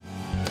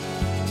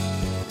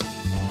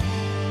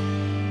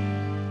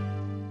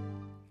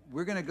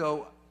We're going to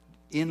go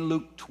in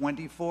Luke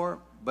 24,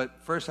 but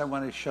first I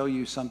want to show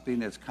you something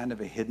that's kind of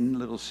a hidden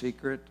little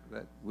secret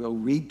that we'll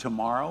read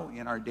tomorrow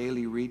in our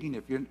daily reading.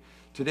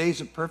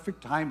 Today's a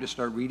perfect time to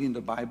start reading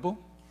the Bible.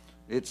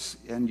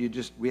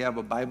 We have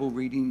a Bible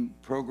reading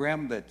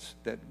program it's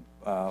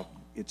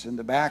in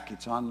the back,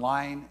 it's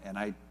online, and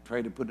I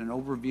try to put an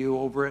overview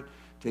over it.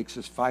 It takes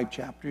us 5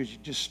 chapters. You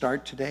just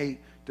start today.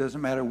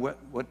 Doesn't matter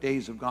what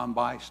days have gone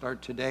by,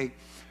 start today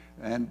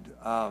and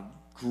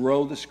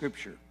grow the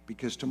scripture.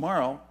 Because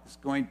tomorrow is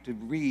going to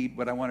read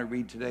what I want to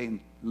read today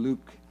in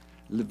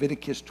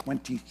Leviticus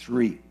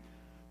 23.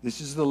 This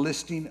is the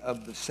listing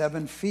of the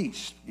 7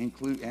 feasts, and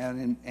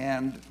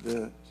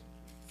the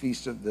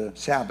feast of the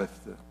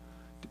Sabbath,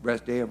 the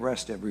day of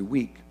rest every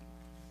week.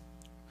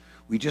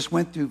 We just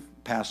went through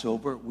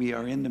Passover. We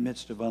are in the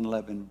midst of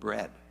unleavened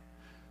bread.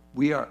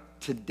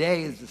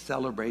 Today is the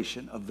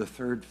celebration of the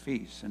 3rd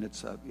feast, and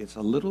it's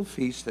a little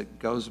feast that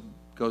goes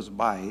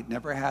by. It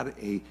never had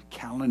a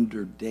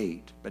calendar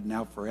date, but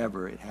now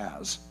forever it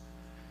has,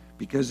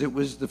 because it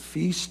was the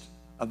feast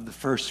of the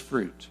first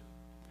fruit.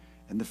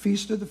 And the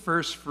feast of the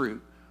first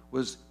fruit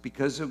was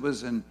because it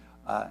was an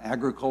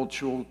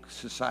agricultural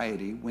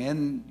society.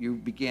 When you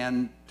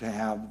began to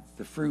have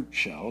the fruit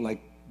show,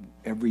 like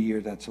every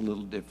year that's a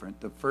little different,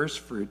 the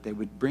first fruit, they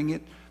would bring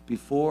it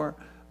before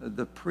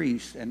the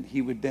priest, and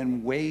he would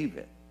then wave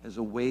it as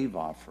a wave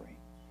offering.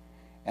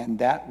 And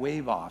that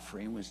wave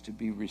offering was to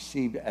be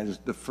received as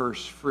the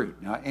first fruit.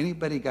 Now,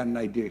 anybody got an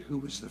idea who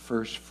was the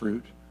first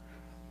fruit?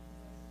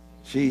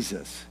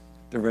 Jesus,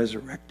 the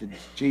resurrected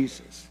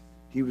Jesus.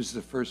 He was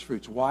the first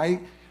fruits.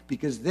 Why?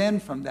 Because then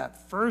from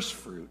that first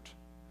fruit,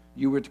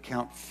 you were to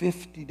count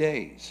 50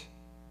 days,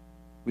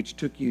 which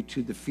took you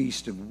to the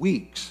Feast of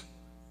Weeks,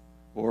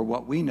 or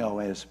what we know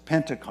as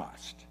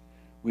Pentecost,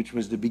 which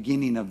was the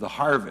beginning of the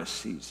harvest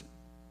season.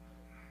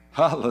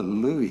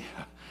 Hallelujah.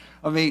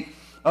 I mean,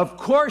 of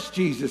course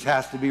Jesus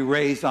has to be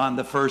raised on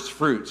the first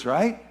fruits,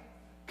 right?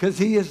 Because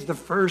he is the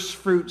first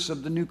fruits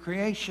of the new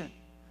creation,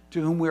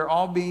 to whom we're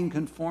all being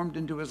conformed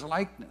into his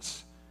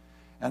likeness.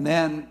 And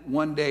then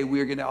one day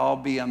we're going to all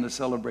be on the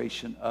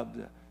celebration of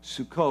the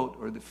Sukkot,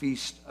 or the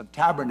Feast of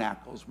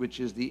Tabernacles, which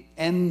is the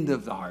end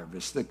of the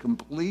harvest, the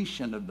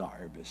completion of the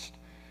harvest.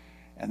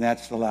 And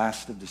that's the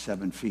last of the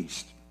 7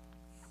 feasts.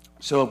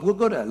 So if we'll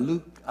go to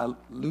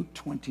Luke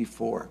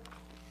 24,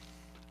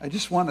 I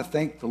just want to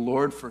thank the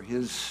Lord for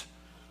his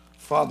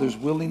Father's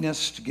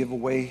willingness to give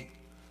away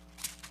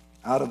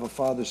out of a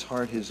father's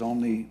heart his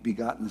only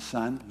begotten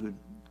Son.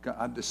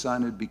 God the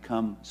Son had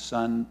become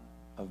Son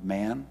of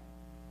Man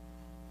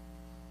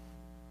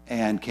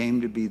and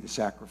came to be the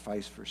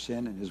sacrifice for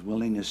sin, and his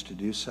willingness to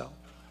do so.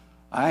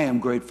 I am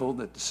grateful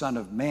that the Son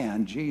of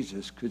Man,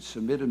 Jesus, could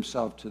submit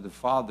himself to the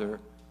Father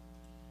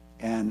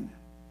and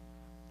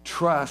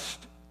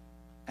trust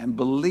and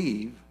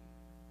believe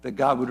that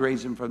God would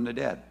raise him from the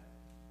dead.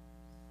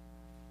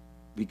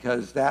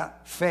 Because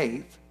that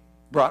faith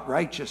brought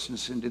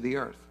righteousness into the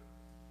earth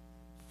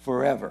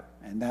forever.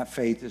 And that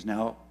faith is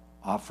now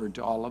offered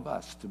to all of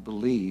us to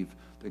believe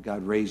that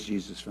God raised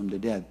Jesus from the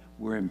dead.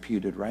 We're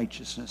imputed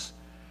righteousness.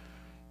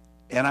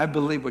 And I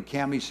believe what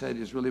Cammie said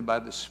is really by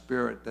the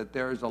Spirit, that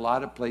there is a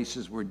lot of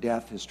places where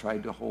death has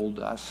tried to hold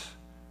us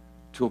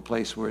to a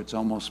place where it's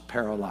almost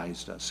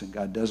paralyzed us. And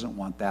God doesn't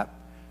want that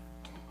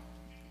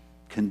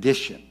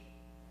condition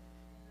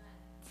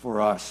for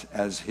us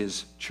as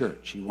his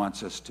church. He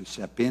wants us to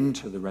step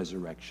into the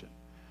resurrection.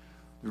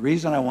 The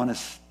reason I want to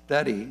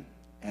study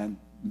and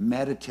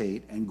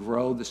meditate and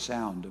grow the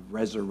sound of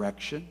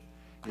resurrection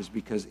is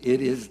because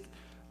it is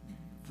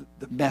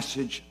the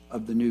message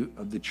of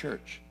the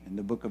church in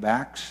the book of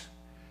Acts,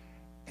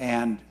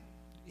 and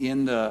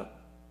in the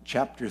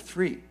chapter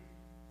 3,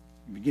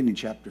 beginning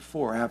chapter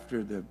 4,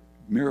 after the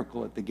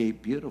miracle at the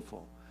Gate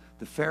Beautiful.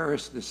 The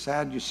Pharisees, the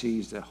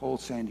Sadducees, the whole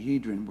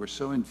Sanhedrin were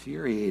so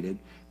infuriated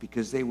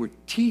because they were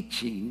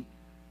teaching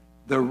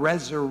the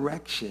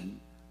resurrection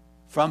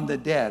from the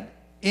dead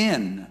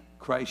in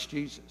Christ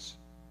Jesus.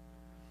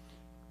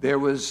 There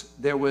was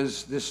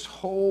this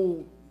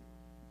whole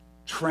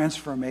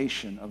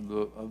transformation of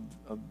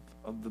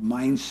the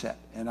mindset,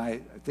 and I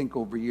think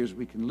over years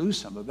we can lose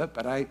some of it,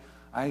 but I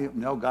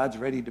know God's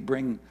ready to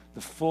bring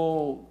the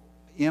full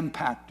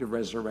impact of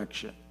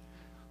resurrection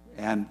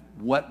and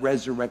what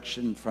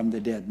resurrection from the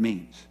dead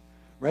means.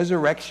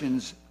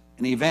 Resurrection's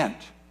an event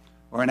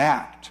or an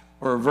act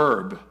or a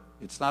verb.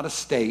 It's not a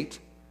state.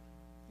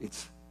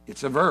 It's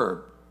a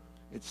verb.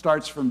 It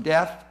starts from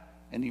death,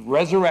 and he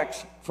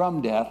resurrects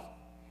from death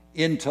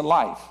into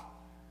life.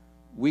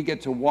 We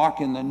get to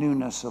walk in the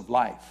newness of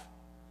life.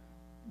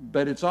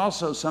 But it's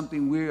also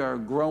something we are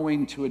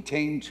growing to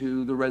attain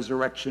to, the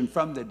resurrection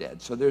from the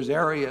dead. So there's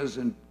areas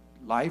in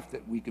life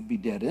that we could be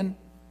dead in,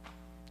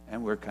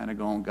 and we're kind of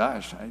going,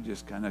 gosh, I'm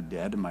just kind of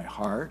dead in my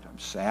heart. I'm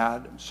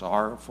sad. I'm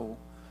sorrowful.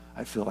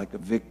 I feel like a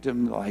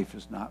victim. Life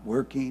is not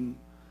working.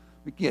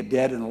 We get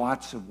dead in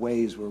lots of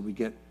ways where we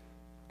get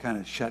kind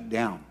of shut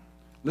down.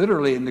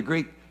 Literally, in the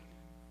Greek,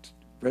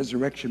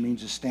 resurrection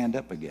means to stand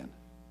up again.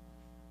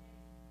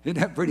 Isn't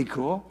that pretty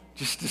cool?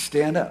 Just to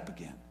stand up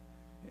again.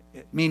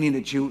 meaning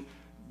that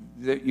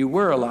you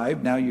were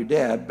alive, now you're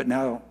dead, but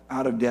now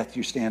out of death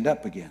you stand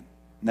up again.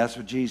 And that's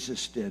what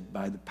Jesus did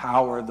by the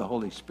power of the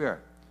Holy Spirit.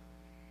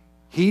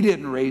 He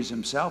didn't raise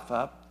himself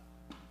up.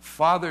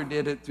 Father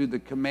did it through the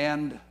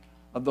command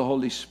of the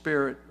Holy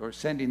Spirit, or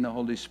sending the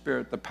Holy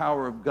Spirit. The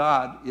power of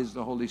God is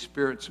the Holy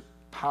Spirit's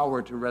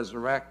power to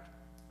resurrect.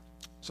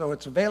 So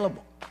it's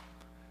available.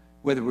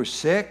 Whether we're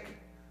sick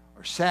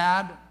or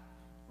sad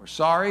or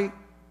sorry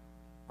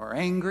or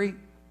angry,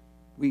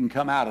 we can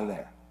come out of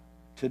there.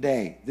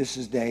 Today, this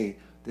is day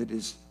that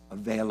is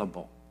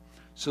available.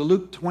 So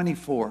Luke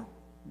 24,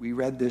 we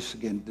read this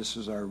again. This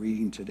is our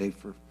reading today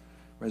for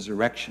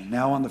resurrection.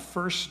 Now on the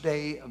first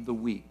day of the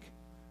week,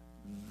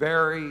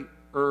 very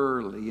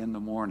early in the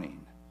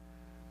morning,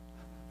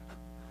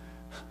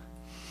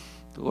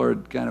 the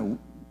Lord kind of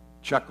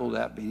chuckled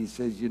at me. He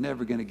says, you're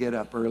never going to get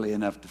up early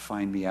enough to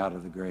find me out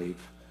of the grave.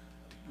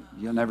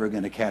 You're never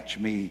going to catch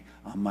me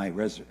on my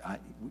resurrection.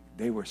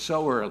 They were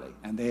so early.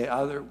 And the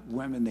other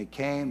women, they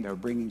came, they were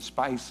bringing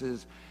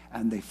spices,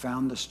 and they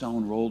found the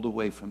stone rolled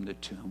away from the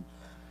tomb.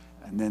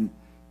 And then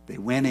they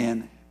went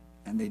in,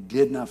 and they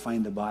did not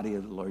find the body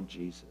of the Lord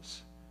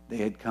Jesus. They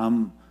had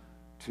come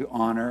to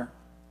honor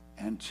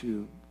and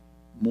to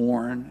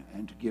mourn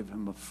and to give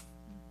him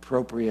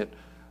appropriate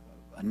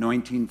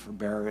anointing for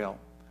burial,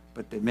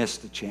 but they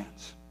missed the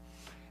chance.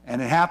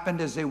 And it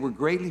happened as they were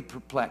greatly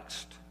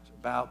perplexed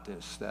about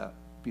this, that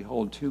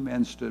behold, two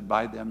men stood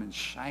by them in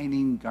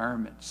shining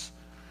garments.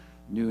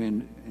 New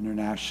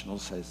International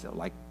says they're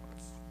like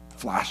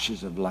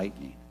flashes of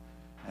lightning.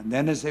 And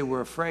then as they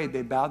were afraid,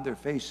 they bowed their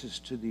faces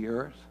to the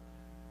earth.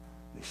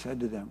 They said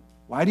to them,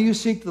 why do you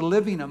seek the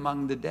living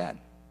among the dead?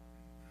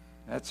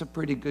 That's a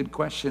pretty good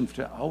question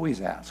to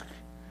always ask.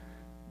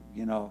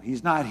 You know,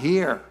 he's not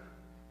here.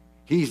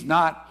 He's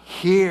not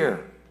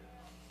here.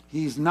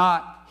 He's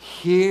not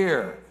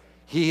here.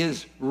 He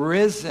is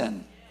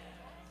risen.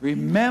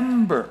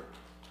 Remember,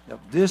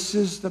 this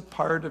is the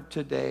part of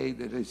today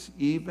that is,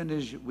 even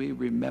as we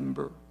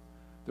remember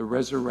the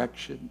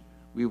resurrection,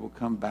 we will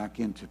come back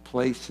into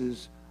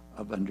places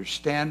of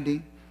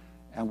understanding,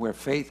 and where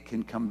faith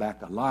can come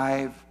back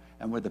alive,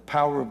 and where the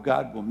power of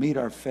God will meet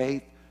our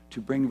faith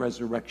to bring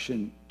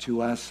resurrection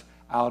to us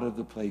out of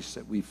the place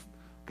that we've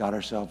got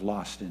ourselves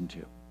lost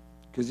into.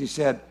 Because he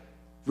said,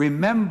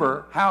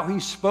 remember how he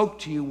spoke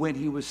to you when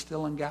he was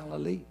still in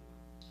Galilee,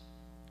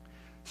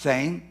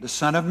 saying, the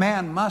Son of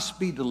Man must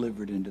be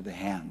delivered into the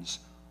hands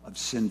of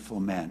sinful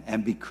men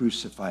and be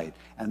crucified,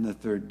 and the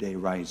third day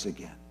rise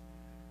again.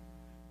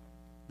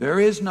 There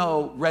is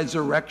no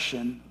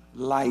resurrection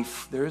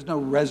life. There is no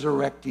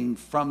resurrecting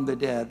from the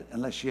dead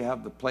unless you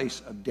have the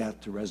place of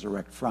death to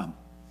resurrect from.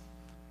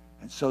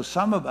 And so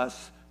some of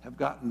us have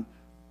gotten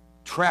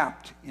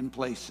trapped in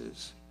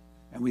places,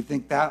 and we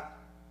think that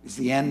is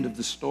the end of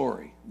the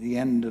story, the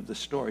end of the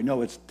story.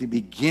 No, it's the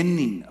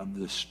beginning of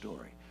the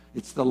story.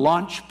 It's the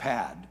launch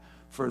pad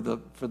for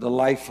the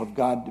life of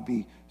God to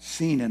be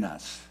seen in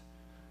us.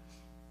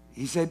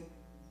 He said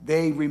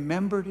they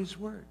remembered his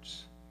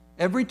words.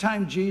 Every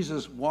time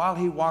Jesus, while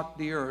he walked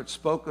the earth,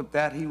 spoke of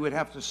that he would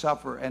have to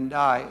suffer and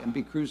die and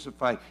be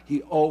crucified,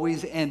 he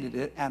always ended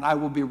it, and I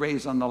will be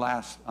raised on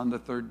the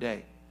third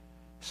day.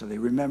 So they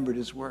remembered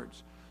his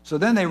words. So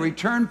then they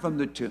returned from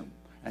the tomb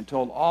and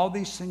told all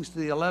these things to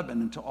the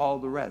 11 and to all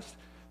the rest.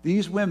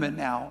 These women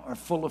now are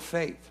full of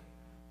faith.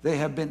 They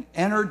have been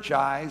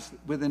energized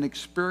with an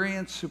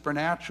experience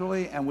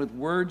supernaturally and with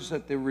words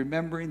that they're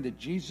remembering that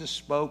Jesus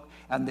spoke,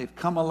 and they've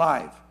come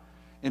alive.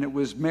 And it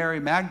was Mary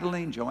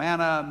Magdalene,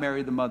 Joanna,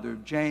 Mary the mother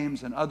of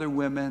James, and other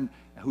women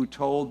who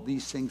told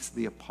these things to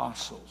the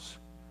apostles.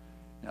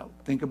 Now,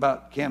 think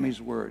about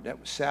Cammie's word. That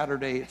was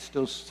Saturday. It's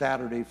still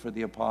Saturday for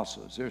the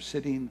apostles. They're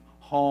sitting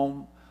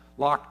home,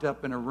 locked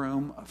up in a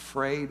room,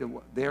 afraid of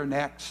what they're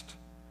next.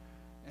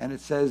 And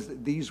it says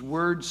that these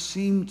words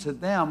seemed to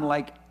them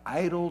like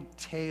idle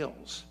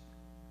tales,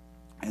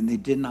 and they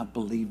did not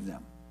believe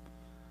them.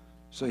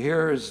 So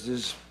here is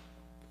this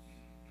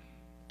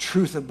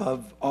truth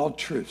above all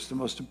truths, the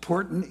most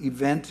important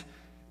event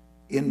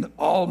in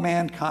all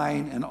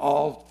mankind and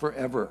all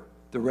forever,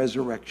 the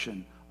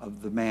resurrection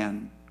of the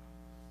man,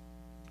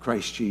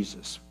 Christ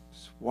Jesus.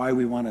 It's why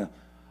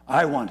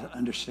I want to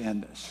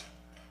understand this,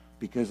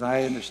 because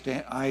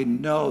I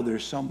know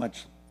there's so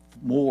much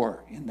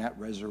more in that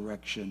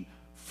resurrection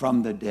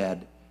from the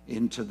dead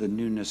into the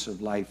newness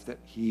of life that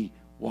he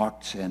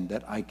walks in,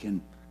 that I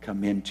can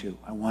come into.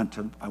 I want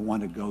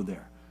to go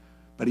there.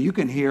 But you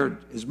can hear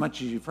as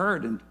much as you've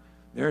heard, and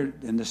they're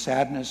in the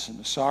sadness and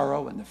the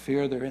sorrow and the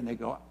fear they're in. They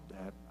go,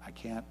 I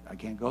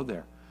can't go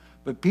there.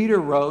 But Peter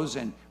rose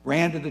and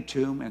ran to the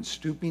tomb, and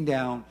stooping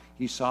down,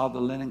 he saw the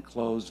linen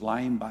clothes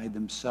lying by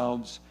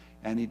themselves,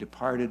 and he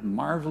departed,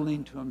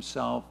 marveling to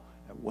himself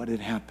at what had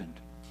happened.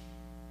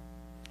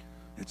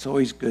 It's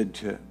always good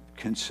to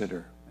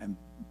consider and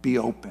be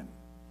open.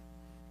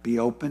 Be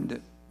open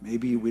that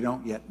maybe we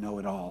don't yet know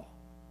it all.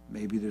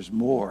 Maybe there's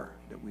more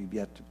that we've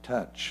yet to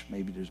touch.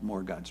 Maybe there's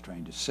more God's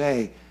trying to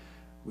say.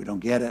 We don't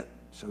get it,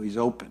 so he's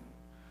open.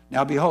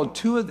 Now behold,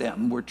 two of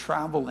them were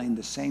traveling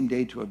the same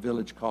day to a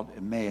village called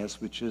Emmaus,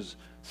 which is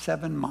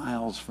 7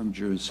 miles from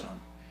Jerusalem.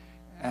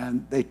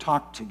 And they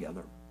talked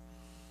together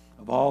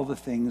of all the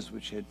things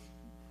which had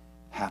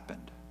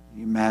happened.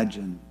 You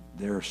imagine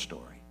their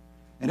story.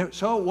 And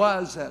so it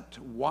was that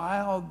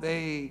while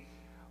they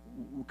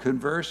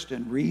conversed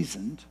and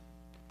reasoned,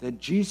 that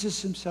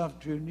Jesus himself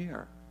drew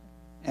near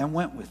and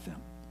went with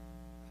them.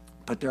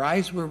 But their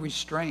eyes were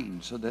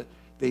restrained so that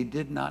they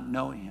did not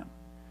know him.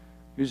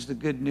 Here's the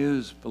good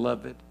news,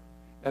 beloved.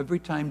 Every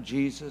time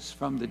Jesus,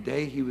 from the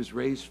day he was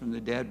raised from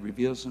the dead,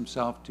 reveals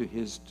himself to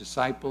his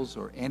disciples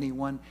or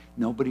anyone,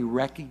 nobody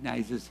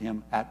recognizes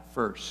him at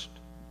first.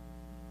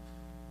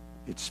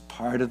 It's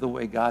part of the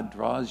way God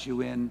draws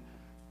you in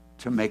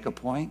to make a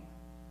point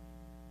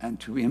and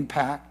to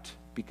impact,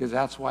 because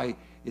that's why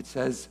it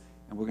says,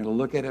 and we're going to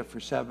look at it for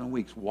 7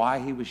 weeks, why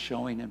he was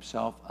showing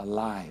himself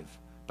alive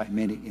by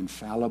many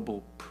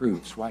infallible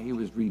proofs, why he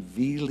was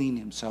revealing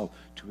himself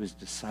to his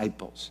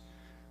disciples.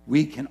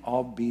 We can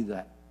all be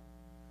that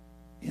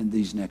in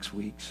these next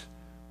weeks,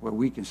 where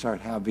we can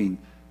start having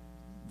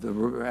the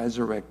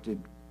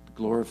resurrected,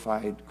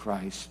 glorified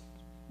Christ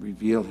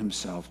reveal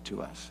himself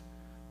to us.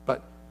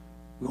 But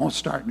we won't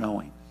start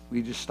knowing.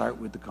 We just start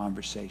with the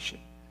conversation.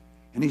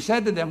 And he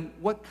said to them,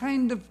 what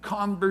kind of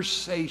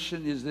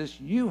conversation is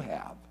this you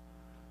have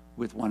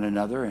with one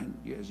another, and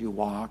as you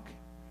walk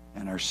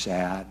and are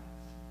sad?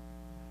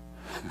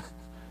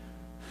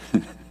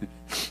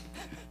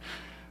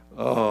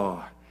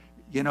 Oh,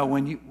 you know,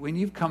 when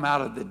you've come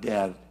out of the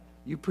dead,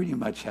 you pretty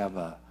much have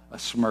a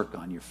smirk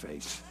on your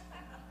face,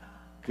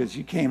 because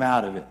you came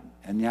out of it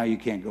and now you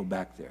can't go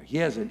back there. He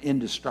has an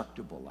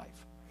indestructible life.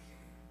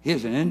 He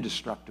has an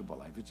indestructible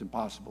life. It's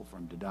impossible for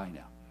him to die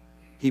now.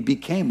 He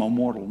became a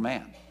mortal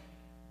man.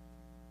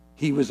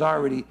 He was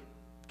already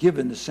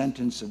given the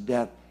sentence of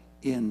death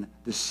in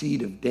the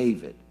seed of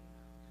David.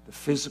 The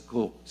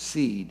physical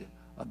seed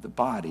of the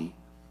body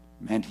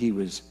meant he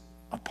was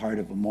a part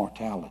of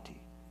immortality.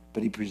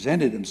 But he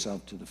presented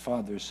himself to the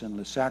Father as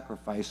sinless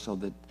sacrifice so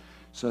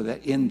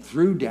that in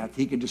through death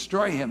he could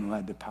destroy him who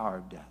had the power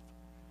of death.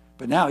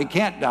 But now he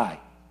can't die.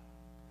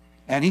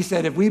 And he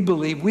said, if we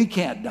believe, we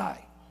can't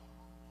die.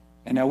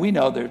 And now we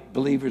know that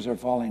believers are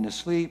falling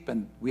asleep,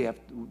 and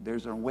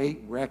there's a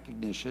weight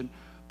recognition,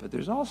 but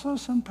there's also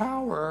some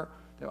power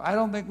that I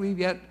don't think we've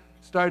yet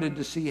started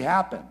to see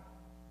happen,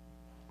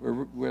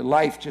 where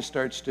life just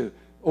starts to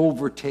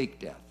overtake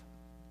death.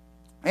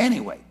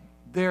 Anyway,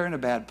 they're in a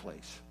bad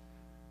place.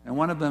 And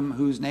one of them,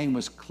 whose name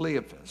was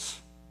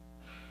Cleophas.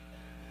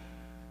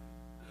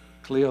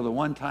 Cleo, the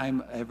one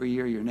time every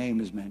year your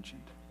name is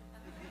mentioned.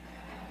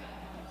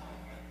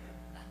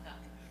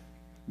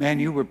 Man,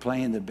 you were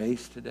playing the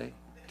bass today.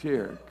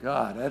 Dear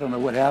God, I don't know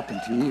what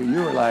happened to you.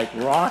 You were like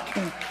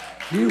rocking.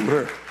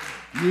 I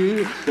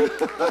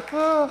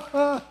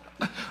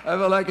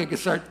felt like I could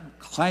start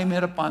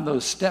climbing up on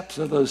those steps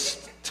of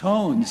those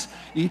tones.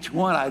 Each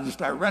one, I just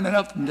start running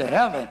up into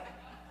heaven.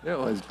 It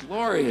was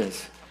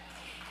glorious.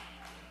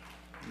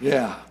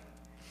 Yeah.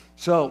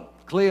 So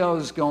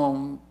Cleo's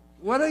going,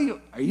 what are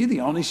you the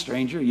only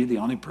stranger? Are you the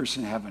only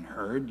person who haven't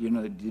heard?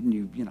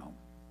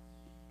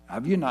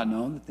 Have you not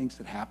known the things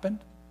that happened?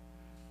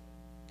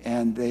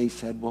 And they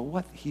said, well,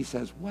 what? He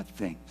says, what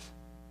things?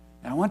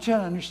 And I want you to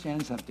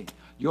understand something.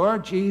 Your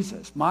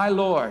Jesus, my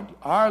Lord,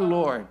 our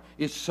Lord,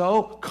 is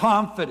so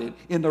confident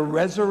in the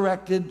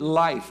resurrected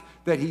life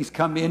that he's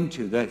come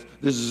into,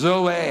 the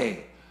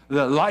Zoe,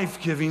 the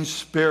life-giving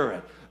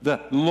Spirit, the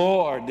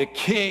Lord, the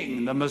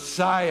King, the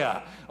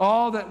Messiah,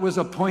 all that was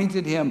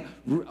appointed him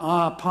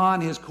upon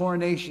his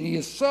coronation. He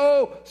is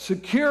so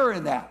secure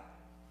in that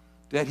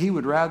he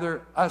would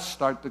rather us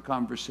start the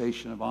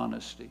conversation of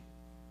honesty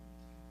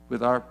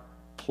with our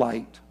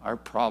plight, our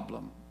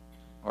problem,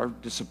 our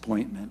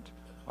disappointment,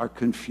 our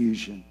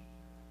confusion.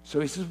 So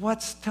he says,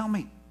 tell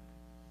me.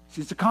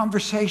 See, it's a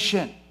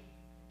conversation.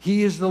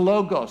 He is the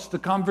Logos, the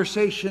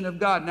conversation of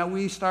God. Now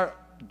we start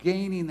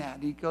gaining that.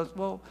 He goes,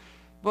 well,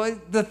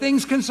 the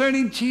things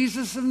concerning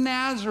Jesus of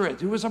Nazareth,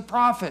 who was a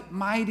prophet,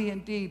 mighty in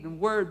deed and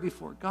word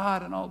before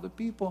God and all the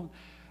people,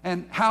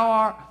 and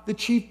how the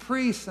chief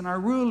priests and our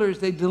rulers,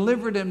 they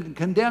delivered him and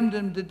condemned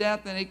him to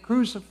death, and they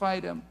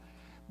crucified him.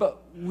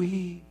 But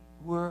we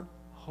were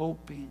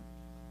hoping.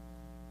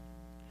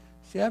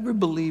 See, every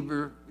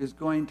believer is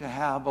going to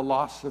have a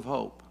loss of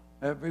hope.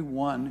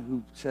 Everyone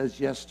who says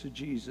yes to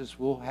Jesus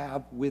will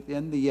have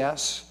within the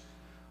yes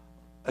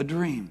a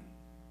dream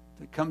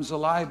that comes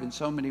alive in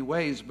so many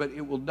ways, but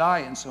it will die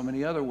in so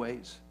many other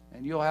ways.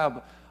 And you'll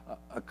have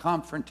a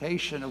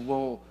confrontation of,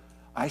 well,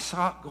 I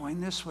saw it going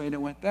this way and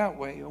it went that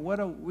way.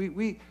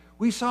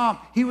 We saw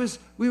him.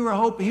 We were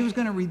hoping he was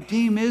going to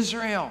redeem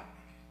Israel.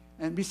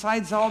 And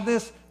besides all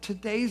this,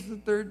 today's the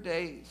third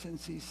day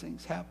since these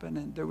things happened.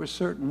 And there were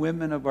certain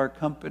women of our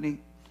company.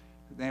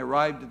 They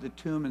arrived at the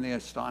tomb and they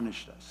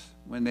astonished us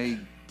when they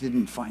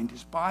didn't find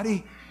his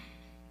body.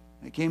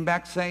 They came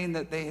back saying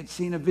that they had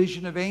seen a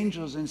vision of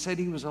angels and said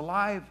he was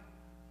alive.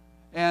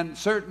 And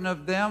certain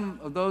of them,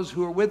 of those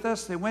who were with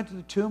us, they went to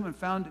the tomb and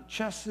found it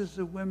just as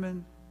the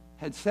women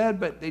had said,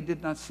 but they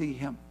did not see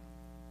him.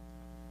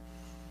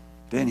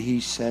 Then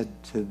he said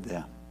to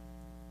them,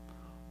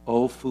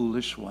 O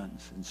foolish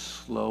ones, and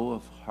slow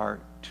of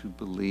heart to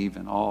believe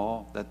in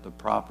all that the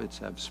prophets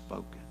have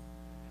spoken.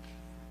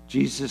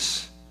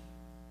 Jesus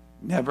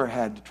never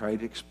had to try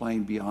to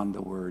explain beyond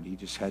the word. He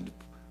just had to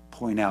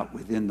point out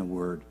within the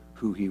word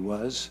who he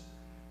was.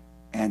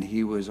 And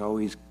he was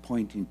always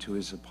pointing to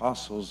his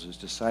apostles, his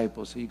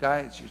disciples. So you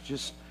guys,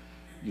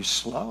 you're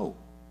slow.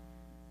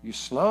 You're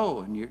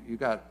slow, and you're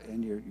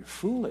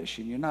foolish,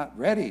 and you're not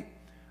ready.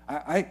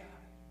 I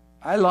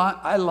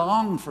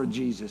long for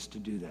Jesus to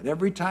do that.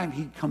 Every time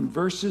he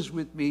converses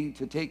with me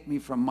to take me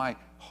from my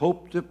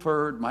hope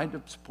deferred, my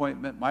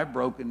disappointment, my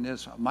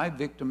brokenness, my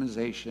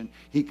victimization,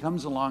 he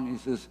comes along and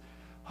he says,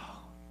 oh,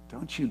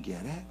 don't you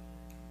get it?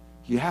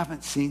 You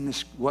haven't seen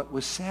this, what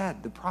was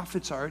said. The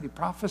prophets already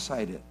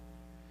prophesied it.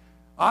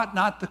 Ought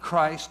not the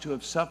Christ to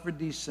have suffered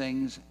these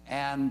things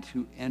and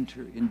to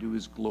enter into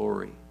his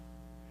glory?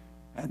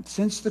 And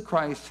since the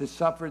Christ has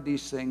suffered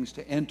these things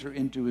to enter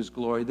into his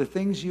glory, the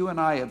things you and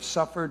I have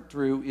suffered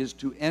through is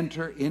to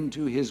enter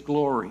into his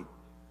glory.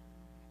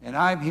 And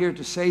I'm here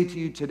to say to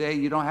you today,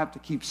 you don't have to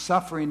keep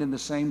suffering in the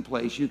same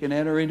place. You can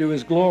enter into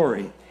his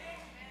glory.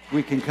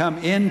 We can come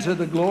into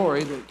the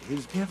glory that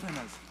he's given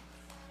us.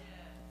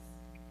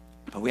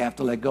 But we have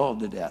to let go of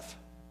the death.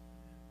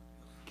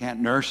 Can't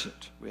nurse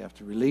it. We have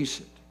to release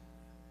it.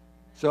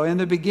 So in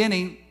the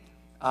beginning,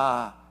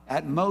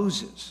 at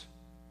Moses,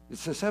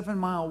 it's a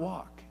 7-mile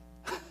walk.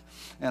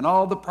 And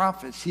all the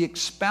prophets, he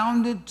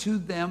expounded to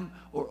them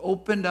or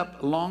opened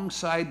up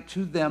alongside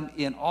to them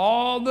in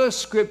all the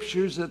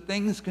scriptures the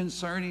things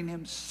concerning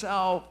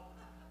himself.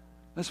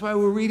 That's why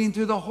we're reading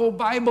through the whole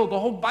Bible. The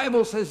whole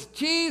Bible says,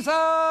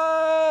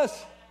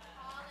 Jesus!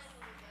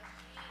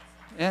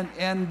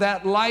 And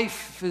that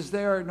life is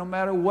there no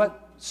matter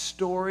what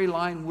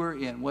storyline we're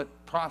in, what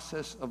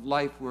process of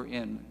life we're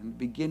in the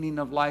beginning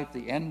of life,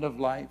 the end of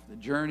life, the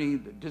journey,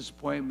 the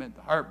disappointment,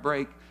 the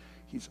heartbreak.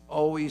 He's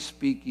always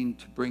speaking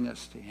to bring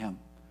us to him.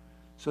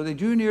 So they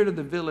drew near to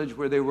the village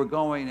where they were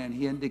going, and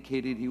he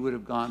indicated he would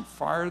have gone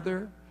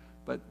farther,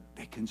 but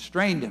they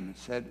constrained him and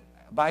said,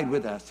 abide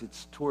with us.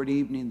 It's toward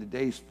evening, the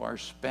day's far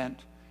spent.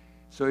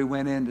 So he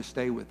went in to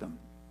stay with them.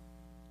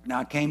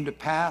 Now it came to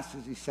pass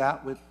as he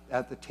sat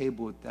at the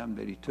table with them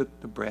that he took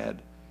the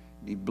bread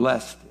and he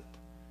blessed it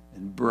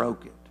and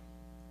broke it.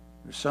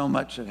 There's so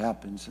much that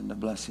happens in the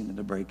blessing and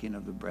the breaking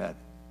of the bread.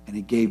 And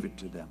he gave it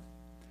to them.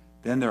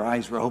 Then their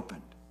eyes were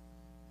opened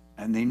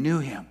and they knew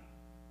him.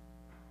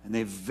 And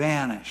they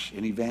vanished,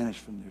 and he vanished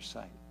from their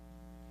sight.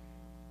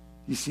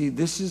 You see,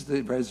 this is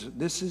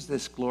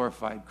this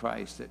glorified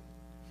Christ that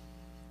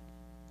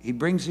he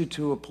brings you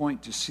to a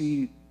point to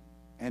see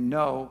and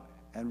know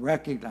and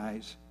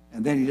recognize,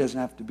 and then he doesn't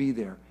have to be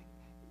there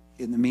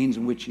in the means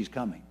in which he's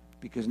coming,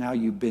 because now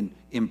you've been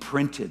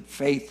imprinted.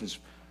 Faith has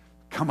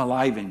come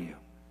alive in you.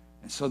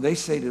 And so they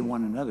say to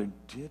one another,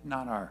 did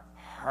not our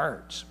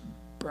hearts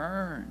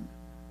burn?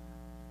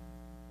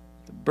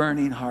 The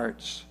burning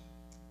hearts.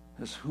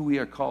 That's who we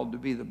are called to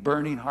be, the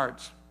burning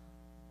hearts.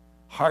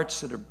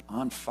 Hearts that are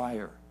on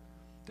fire.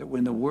 That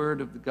when the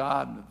word of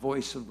God, the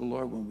voice of the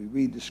Lord, when we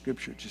read the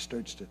scripture, it just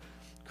starts to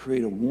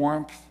create a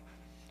warmth.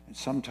 And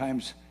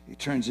sometimes it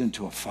turns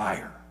into a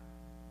fire.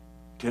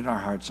 Did our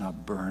hearts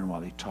not burn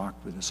while he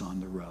talked with us on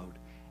the road?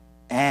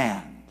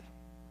 And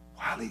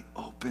while he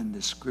opened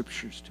the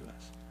scriptures to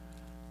us.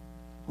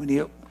 When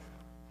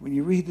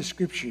you read the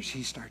scriptures,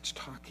 he starts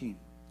talking.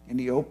 And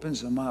he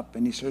opens them up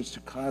and he starts to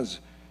cause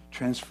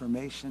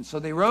transformation. So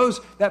they rose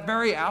that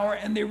very hour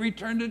and they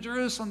returned to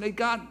Jerusalem. They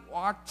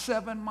walked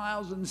 7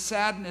 miles in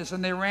sadness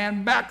and they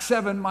ran back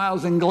 7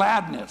 miles in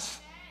gladness.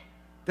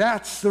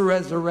 That's the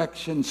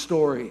resurrection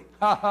story.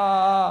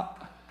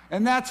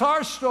 And that's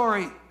our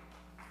story.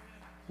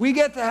 We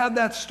get to have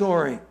that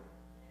story.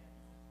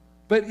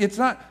 But it's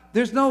not,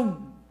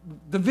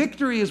 the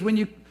victory is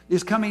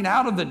is coming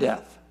out of the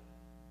death.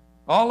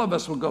 All of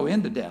us will go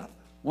into death,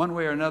 one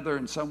way or another,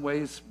 in some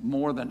ways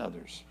more than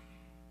others.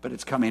 But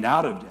it's coming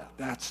out of death.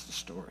 That's the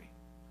story.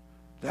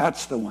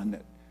 That's the one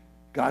that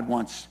God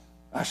wants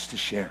us to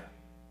share.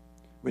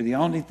 Where the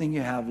only thing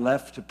you have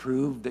left to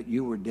prove that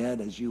you were dead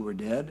as you were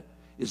dead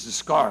is the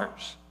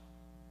scars.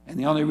 And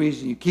the only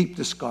reason you keep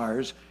the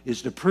scars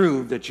is to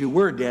prove that you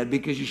were dead,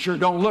 because you sure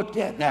don't look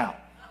dead now.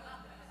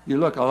 You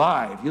look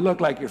alive. You look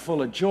like you're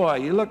full of joy.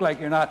 You look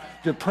like you're not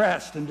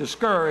depressed and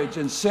discouraged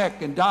and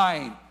sick and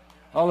dying.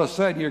 All of a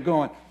sudden you're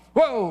going,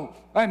 whoa,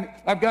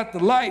 I've got the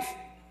life.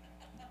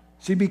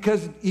 See,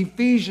 because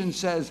Ephesians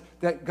says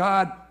that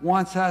God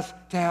wants us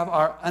to have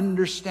our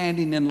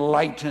understanding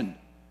enlightened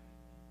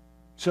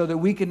so that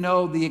we can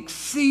know the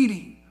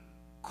exceeding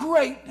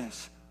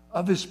greatness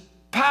of his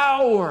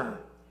power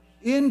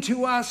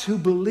into us who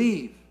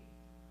believe.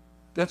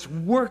 That's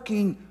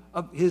working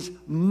of his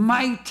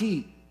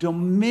mighty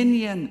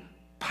dominion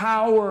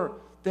power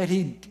that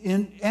he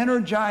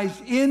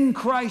energized in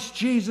Christ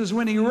Jesus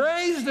when he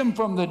raised him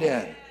from the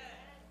dead.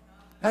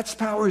 That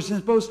power isn't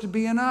supposed to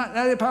be in us.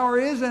 That power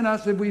is in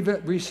us that we've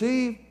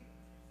received.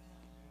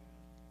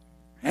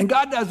 And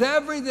God does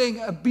everything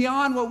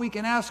beyond what we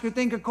can ask or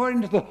think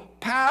according to the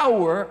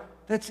power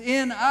that's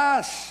in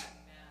us.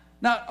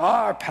 Not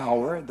our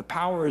power. The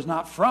power is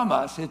not from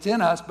us. It's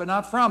in us, but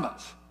not from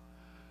us.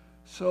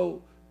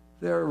 So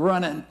they're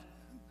running,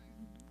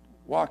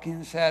 walking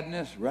in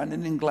sadness,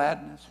 running in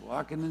gladness,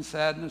 walking in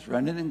sadness,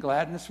 running in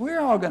gladness. We're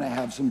all going to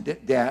have some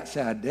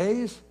sad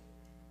days,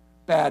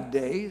 bad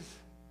days.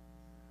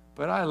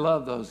 But I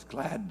love those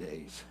glad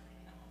days.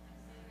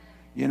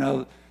 You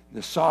know,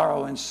 the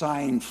sorrow and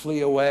sighing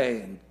flee away,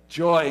 and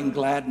joy and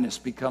gladness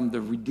become the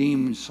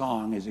redeemed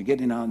song as you're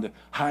getting on the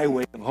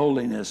highway of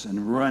holiness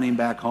and running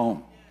back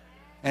home.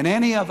 And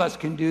any of us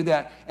can do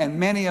that, and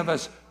many of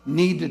us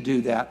need to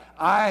do that.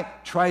 I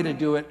try to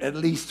do it at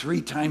least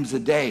 3 times a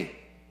day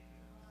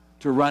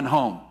to run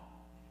home,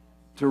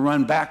 to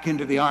run back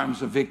into the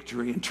arms of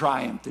victory and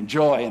triumph and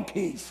joy and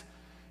peace,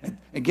 and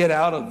get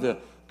out of the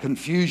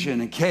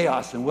confusion and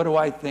chaos and what do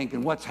I think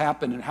and what's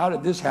happened and how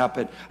did this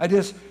happen.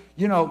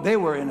 They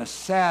were in a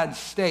sad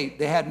state.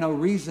 They had no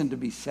reason to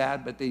be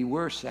sad, but they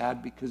were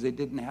sad because they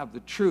didn't have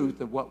the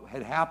truth of what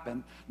had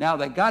happened. Now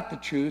they got the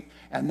truth,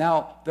 and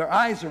now their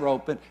eyes are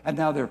open, and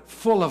now they're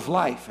full of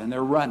life, and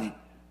they're running.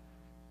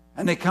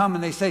 And they come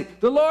and they say,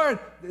 the Lord,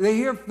 they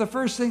hear the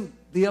first thing,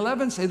 the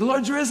 11 say, the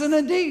Lord's risen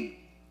indeed.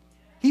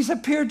 He's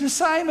appeared to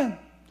Simon.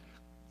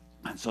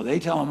 And so they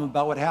tell him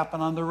about what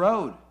happened on the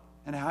road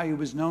and how he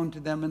was known to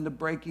them in the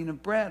breaking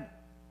of bread.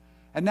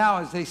 And now,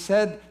 as they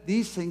said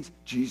these things,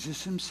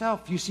 Jesus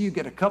himself. You see, you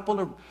get a couple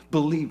of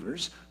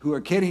believers who are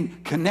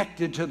getting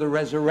connected to the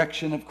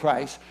resurrection of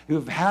Christ, who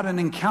have had an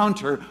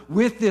encounter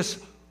with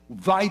this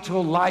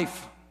vital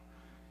life.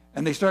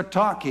 And they start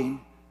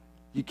talking.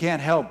 You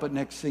can't help but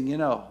next thing you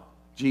know,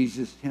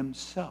 Jesus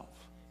himself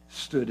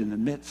stood in the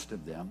midst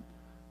of them.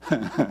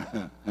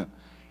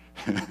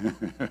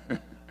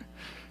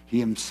 He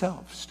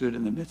himself stood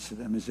in the midst of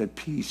them and said,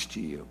 peace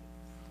to you.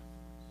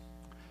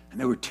 And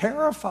they were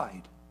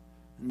terrified.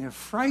 And they're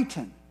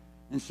frightened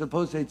and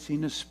suppose they'd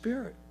seen a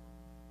spirit.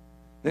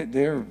 It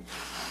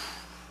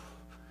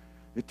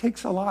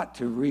takes a lot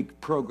to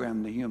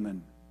reprogram the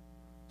human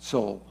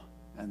soul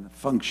and the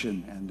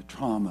function and the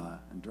trauma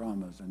and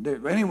dramas.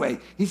 Anyway,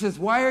 he says,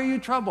 why are you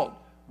troubled?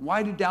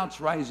 Why do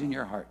doubts rise in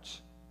your hearts?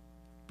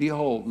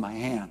 Behold, my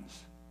hands,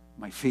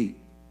 my feet,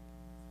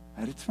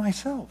 and it's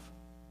myself.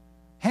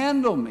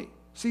 Handle me.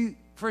 See,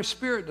 for a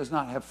spirit does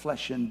not have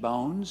flesh and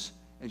bones,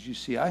 as you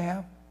see I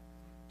have.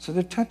 So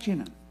they're touching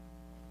him.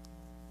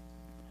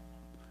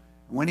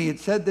 When he had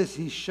said this,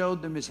 he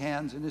showed them his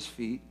hands and his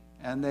feet,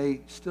 and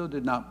they still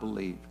did not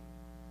believe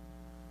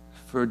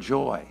for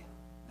joy,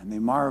 and they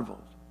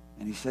marveled.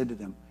 And he said to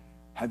them,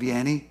 have you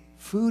any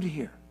food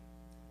here?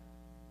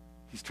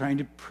 He's trying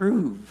to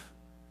prove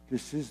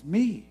this is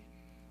me.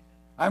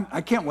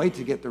 I can't wait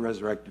to get the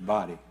resurrected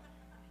body.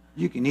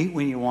 You can eat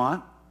when you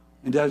want.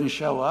 It doesn't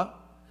show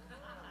up.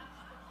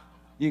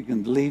 You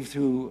can leave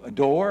through a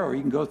door, or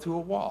you can go through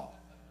a wall.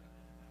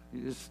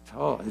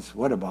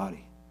 What a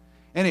body.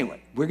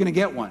 Anyway, we're going to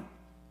get one.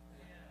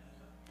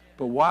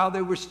 But while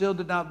they were still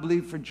did not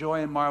believe for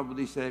joy and marveled,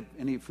 he said,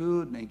 any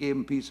food? And they gave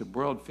him a piece of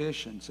broiled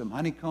fish and some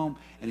honeycomb,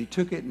 and he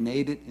took it and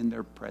ate it in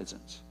their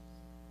presence.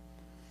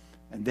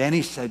 And then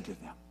he said to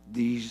them,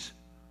 these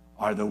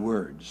are the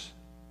words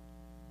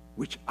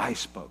which I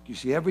spoke. You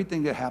see,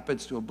 everything that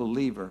happens to a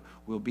believer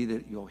will be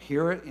that you'll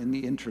hear it in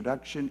the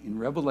introduction in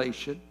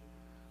Revelation,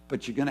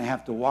 but you're going to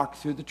have to walk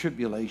through the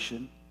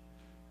tribulation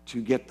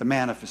to get the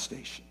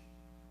manifestation.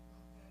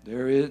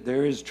 There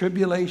is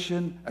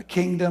tribulation, a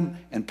kingdom,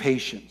 and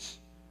patience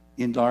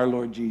in our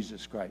Lord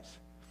Jesus Christ.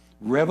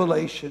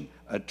 Revelation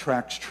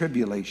attracts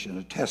tribulation,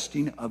 a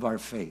testing of our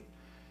faith.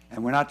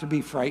 And we're not to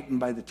be frightened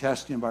by the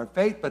testing of our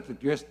faith, but to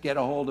just get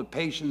a hold of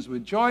patience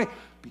with joy,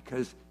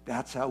 because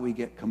that's how we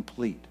get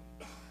complete.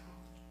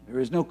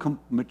 There is no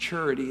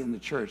maturity in the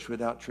church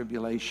without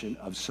tribulation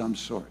of some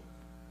sort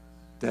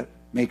that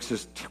makes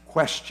us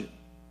question,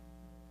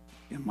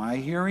 am I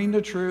hearing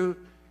the truth?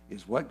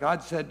 Is what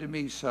God said to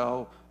me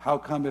so? How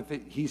come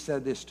he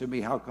said this to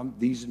me, how come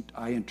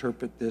I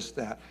interpret this,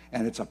 that?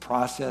 And it's a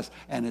process,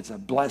 and it's a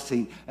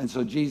blessing. And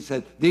so Jesus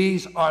said,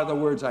 these are the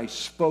words I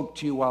spoke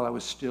to you while I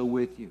was still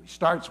with you. He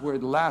starts where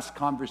the last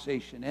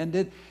conversation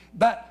ended.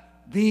 But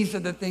these are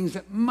the things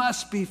that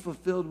must be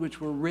fulfilled, which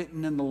were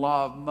written in the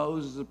law of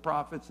Moses, the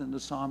prophets, and the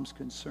Psalms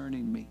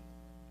concerning me.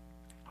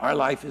 Our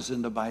life is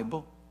in the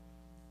Bible.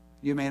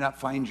 You may not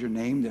find your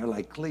name there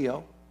like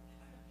Cleo.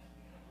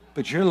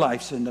 But your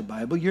life's in the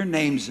Bible. Your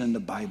name's in the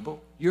Bible.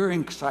 You're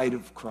inside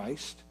of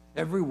Christ.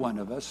 Every one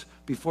of us.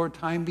 Before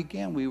time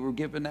began, we were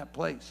given that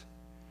place.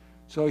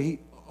 So he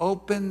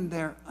opened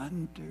their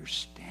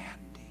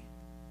understanding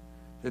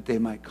that they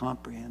might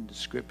comprehend the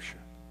Scripture.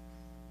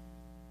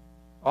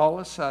 All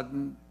of a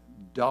sudden,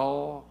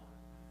 dull,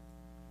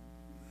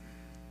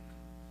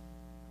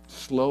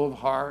 slow of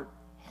heart,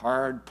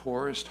 hard,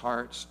 poorest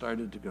hearts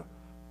started to go,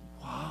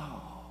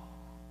 wow.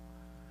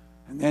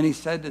 And then he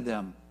said to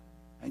them,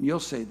 and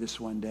you'll say this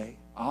one day.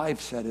 I've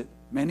said it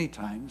many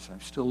times. I'm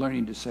still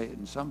learning to say it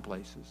in some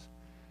places.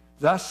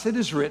 Thus it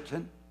is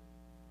written,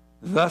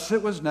 Thus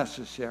it was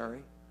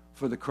necessary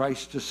for the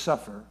Christ to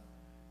suffer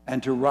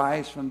and to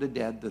rise from the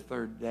dead the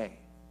third day.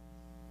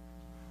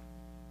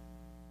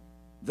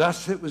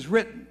 Thus it was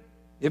written.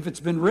 If it's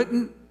been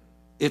written,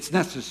 it's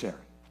necessary.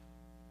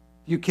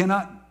 You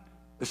cannot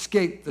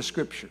escape the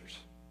Scriptures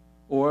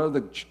or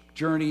the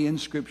journey in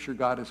Scripture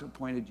God has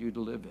appointed you to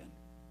live in.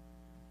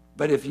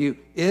 But if it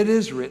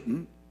is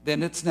written,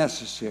 then it's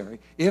necessary.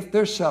 If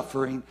there's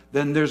suffering,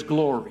 then there's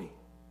glory.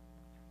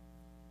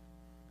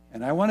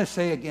 And I want to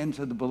say again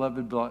to the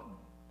beloved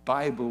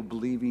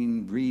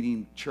Bible-believing,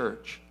 reading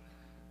church,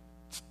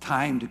 it's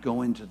time to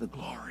go into the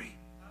glory.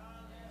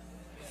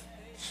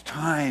 It's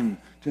time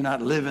to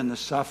not live in the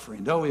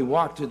suffering. Though we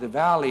walk through the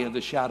valley of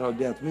the shadow of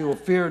death, we will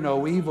fear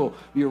no evil.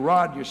 Your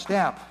rod, your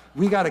staff.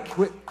 We got to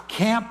quit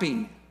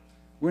camping.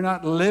 We're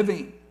not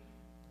living.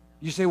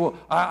 You say, well,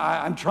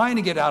 I'm trying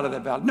to get out of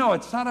that valley. No,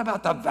 it's not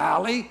about the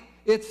valley.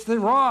 It's the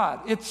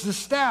rod. It's the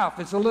staff.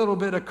 It's a little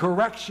bit of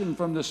correction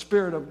from the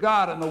Spirit of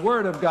God and the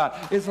Word of God.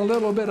 It's a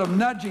little bit of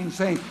nudging,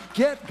 saying,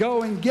 get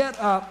going, get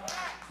up.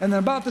 And then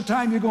about the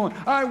time you're going,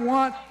 I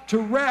want to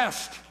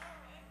rest.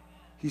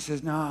 He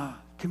says, nah,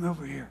 come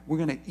over here. We're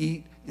going to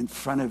eat in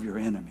front of your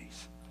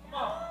enemies.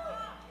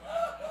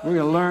 We're going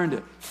to learn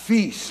to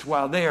feast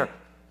while they are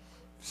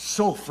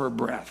sulfur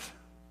breath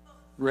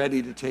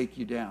ready to take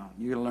you down.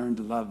 You're going to learn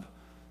to love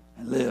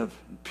and live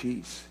in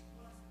peace.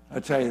 I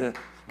tell you,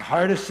 the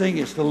hardest thing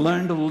is to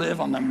learn to live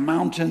on the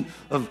mountain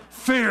of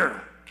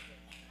fear.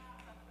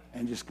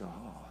 And just go,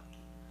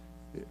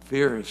 oh,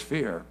 fear is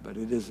fear, but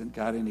it isn't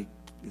got any,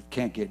 it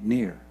can't get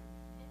near.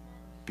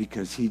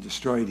 Because he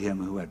destroyed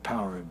him who had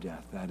power of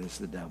death. That is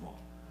the devil.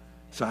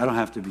 So I don't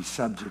have to be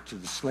subject to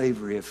the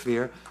slavery of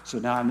fear. So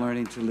now I'm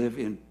learning to live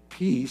in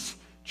peace,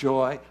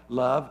 joy,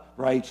 love,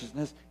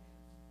 righteousness,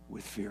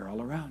 with fear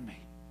all around me.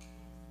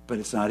 But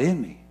it's not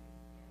in me.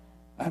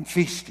 I'm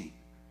feasting.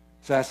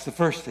 So that's the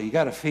first thing. You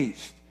got to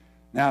feast.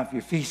 Now, if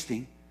you're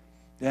feasting,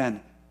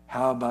 then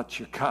how about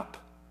your cup?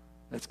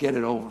 Let's get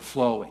it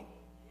overflowing.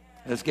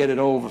 Let's get it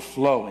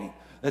overflowing.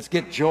 Let's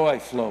get joy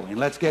flowing.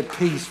 Let's get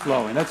peace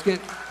flowing. Let's get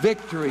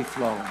victory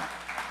flowing.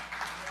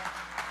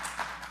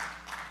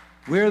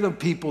 We're the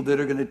people that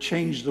are going to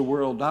change the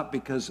world, not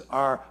because of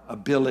our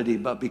ability,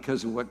 but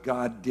because of what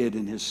God did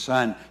in his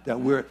Son, that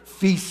we're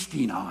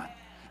feasting on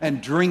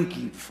and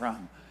drinking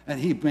from, and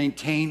he's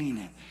maintaining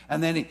it.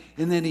 And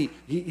then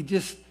he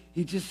just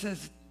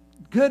says,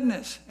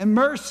 goodness and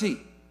mercy,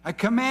 I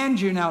command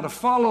you now to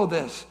follow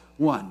this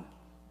one.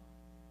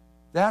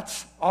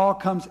 That's all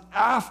comes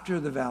after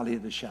the valley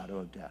of the shadow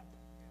of death.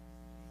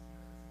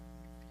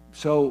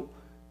 So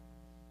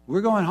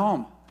we're going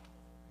home.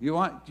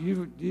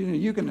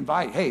 You can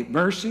invite, hey,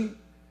 mercy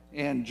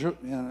and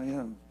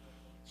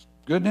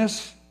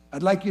goodness,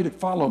 I'd like you to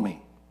follow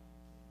me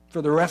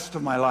for the rest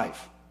of my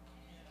life.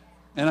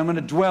 And I'm going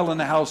to dwell in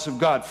the house of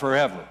God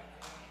forever.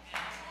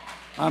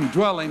 I'm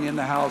dwelling in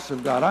the house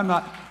of God. I'm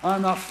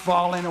not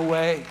falling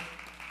away.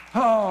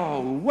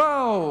 Oh,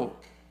 whoa.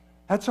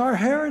 That's our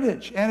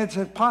heritage. And it's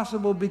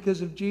possible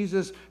because of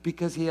Jesus,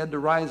 because he had to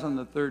rise on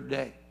the third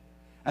day.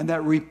 And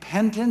that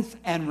repentance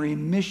and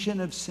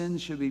remission of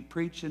sins should be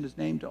preached in his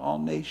name to all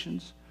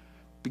nations,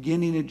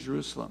 beginning in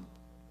Jerusalem.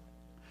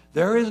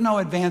 There is no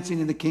advancing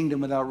in the kingdom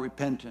without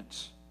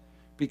repentance.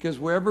 Because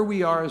wherever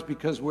we are is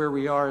because where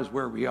we are is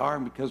where we are,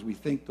 and because we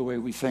think the way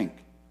we think.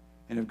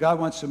 And if God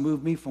wants to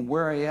move me from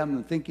where I am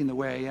and thinking the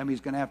way I am,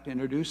 he's going to have to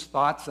introduce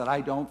thoughts that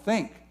I don't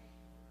think,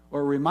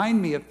 or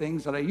remind me of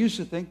things that I used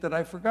to think that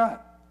I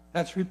forgot.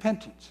 That's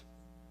repentance.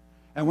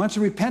 And once a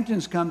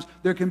repentance comes,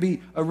 there can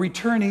be a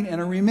returning and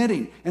a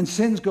remitting, and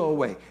sins go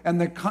away. And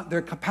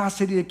their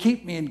capacity to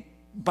keep me and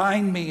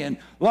bind me and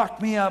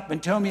lock me up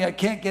and tell me I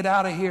can't get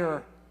out of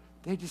here,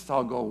 they just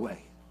all go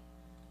away.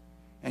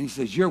 And he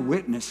says, you're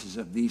witnesses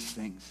of these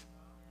things.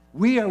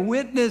 We are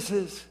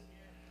witnesses.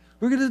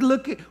 We're going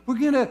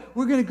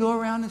to go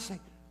around and say,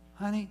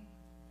 honey,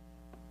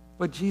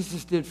 what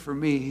Jesus did for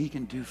me, he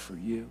can do for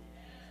you.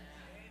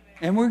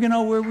 And we're going to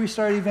know where we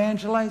start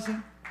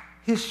evangelizing?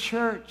 His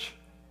church.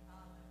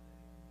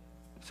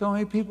 So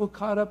many people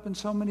caught up in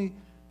so many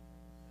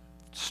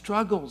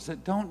struggles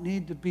that don't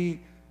need to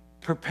be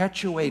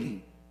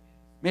perpetuating.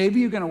 Maybe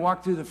you're going to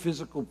walk through the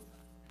physical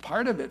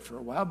part of it for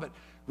a while, but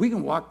we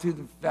can walk through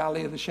the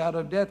valley of the shadow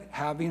of death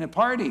having a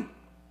party.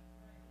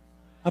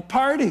 A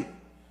party.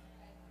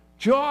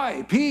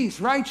 Joy, peace,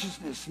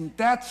 righteousness. And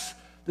that's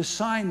the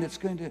sign that's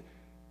going to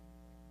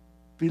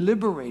be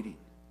liberating.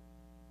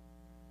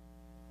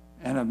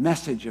 And a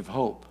message of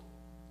hope.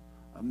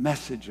 A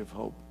message of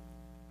hope.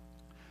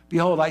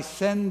 Behold, I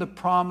send the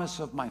promise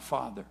of my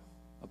Father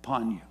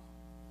upon you.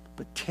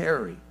 But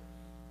tarry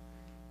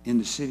in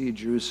the city of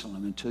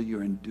Jerusalem until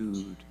you're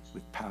endued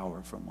with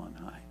power from on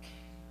high.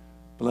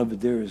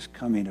 Beloved, there is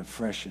coming a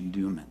fresh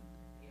endowment.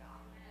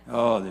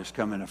 Oh, there's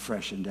coming a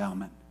fresh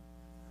endowment.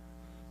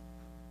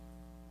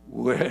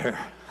 Where?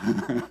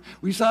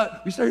 we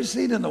started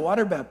seeing it in the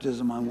water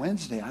baptism on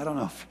Wednesday. I don't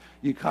know if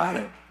you caught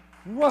it.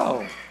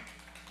 Whoa.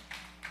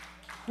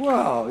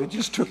 Whoa, it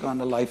just took on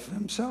the life of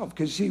himself.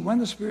 Because see, when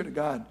the Spirit of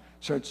God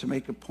starts to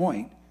make a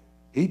point,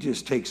 he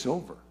just takes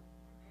over.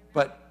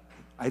 But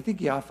I think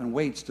he often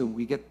waits till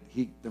we get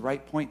the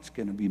right point's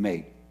going to be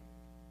made.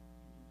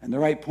 And the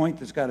right point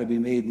that's got to be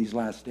made in these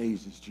last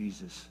days is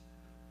Jesus,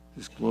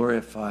 this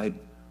glorified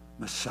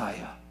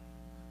Messiah,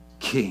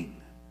 King,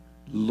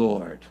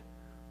 Lord,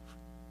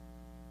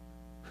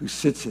 who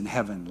sits in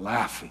heaven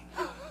laughing.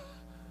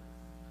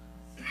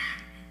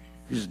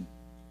 He's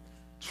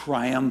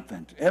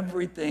triumphant,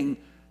 everything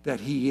that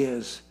he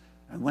is.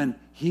 And when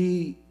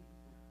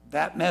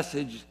that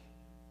message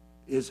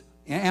is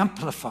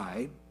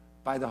amplified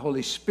by the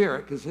Holy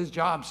Spirit, because his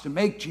job's to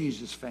make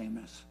Jesus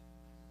famous.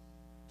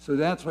 So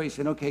that's why he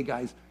said, okay,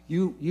 guys,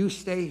 you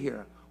stay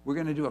here. We're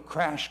going to do a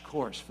crash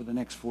course for the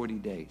next 40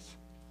 days.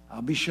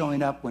 I'll be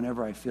showing up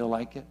whenever I feel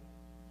like it.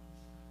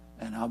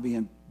 And I'll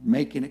be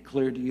making it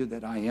clear to you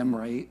that I am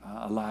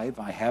alive.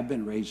 I have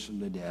been raised from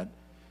the dead.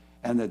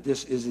 And that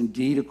this is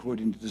indeed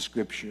according to the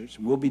Scriptures.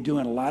 And we'll be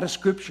doing a lot of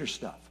Scripture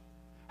stuff.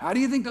 How do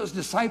you think those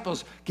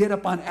disciples get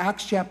up on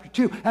Acts chapter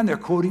 2 and they're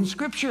quoting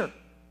Scripture?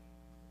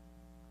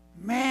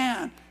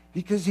 Man,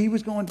 because he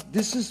was going,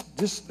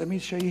 let me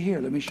show you here,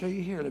 let me show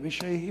you here, let me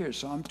show you here.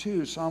 Psalm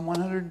 2, Psalm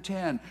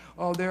 110.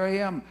 Oh, there I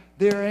am,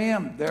 there I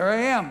am, there I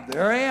am,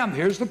 there I am.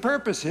 Here's the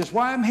purpose. Here's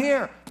why I'm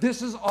here.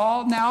 This is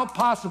all now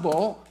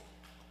possible.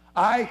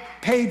 I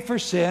paid for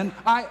sin.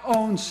 I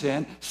own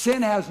sin.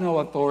 Sin has no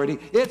authority.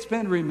 It's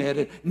been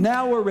remitted.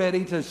 Now we're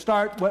ready to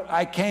start what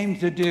I came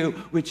to do,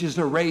 which is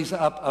to raise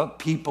up a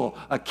people,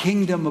 a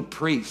kingdom of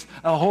priests,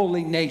 a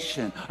holy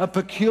nation, a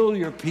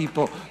peculiar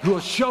people who will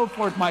show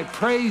forth my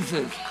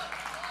praises.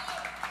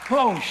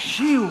 Oh,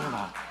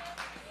 Sheila.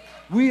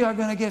 We are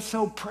going to get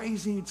so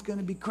praising, it's going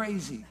to be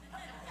crazy.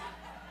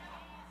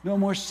 No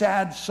more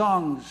sad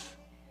songs.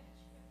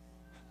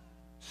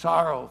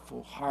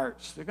 Sorrowful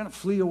hearts. They're going to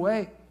flee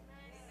away.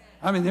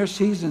 I mean, there's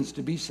seasons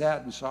to be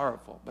sad and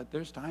sorrowful, but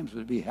there's times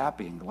to be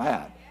happy and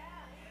glad.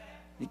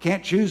 You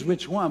can't choose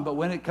which one, but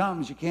when it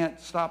comes, you can't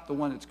stop the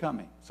one that's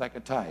coming. It's like a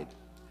tide.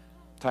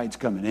 Tide's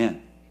coming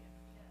in.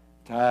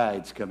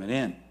 Tide's coming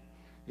in.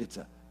 It's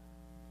a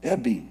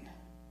ebbing,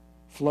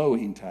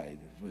 flowing tide.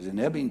 It was an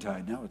ebbing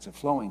tide. Now it's a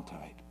flowing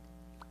tide.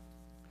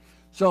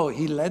 So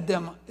he led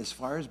them as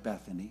far as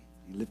Bethany.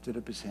 He lifted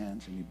up his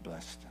hands and he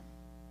blessed them.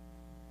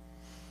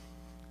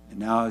 And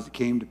now as it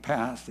came to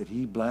pass that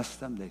he blessed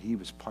them, that he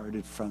was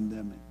parted from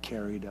them and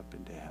carried up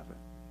into heaven.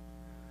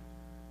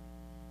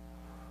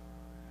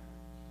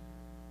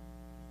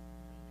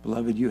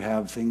 Beloved, you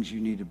have things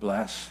you need to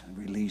bless and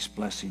release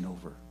blessing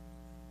over.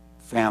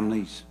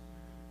 Families,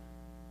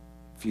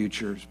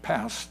 futures,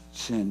 past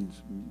sins,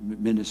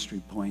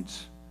 ministry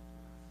points.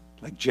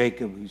 Like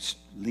Jacob, who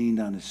leaned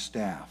on his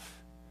staff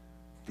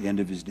at the end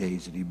of his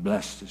days, and he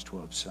blessed his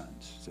 12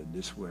 sons. He said,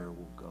 this is where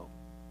we'll go.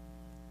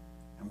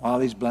 And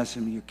while he's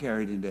blessing them, you're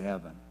carried into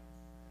heaven.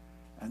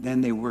 And then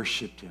they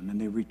worshiped him,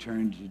 and they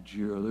returned to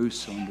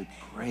Jerusalem with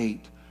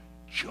great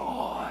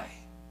joy.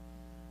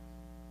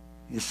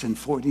 It's in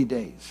 40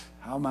 days.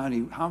 How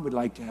would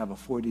like to have a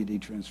 40-day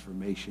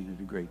transformation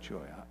into great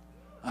joy?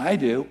 I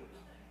do.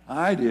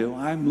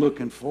 I'm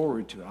looking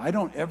forward to it. I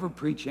don't ever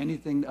preach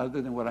anything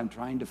other than what I'm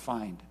trying to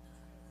find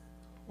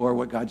or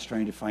what God's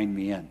trying to find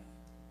me in.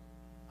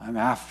 I'm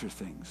after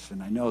things,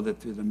 and I know that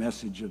through the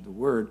message of the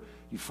Word,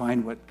 you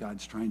find what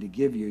God's trying to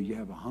give you. You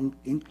have a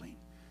inkling.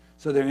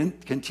 So they're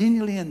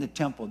continually in the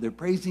temple. They're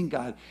praising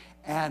God,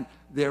 and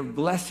they're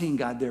blessing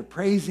God. They're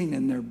praising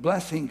and they're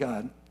blessing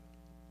God.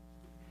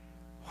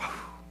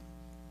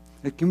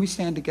 Can we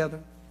stand together?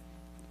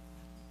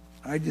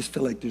 I just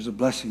feel like there's a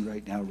blessing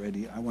right now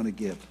ready. I want to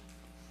give.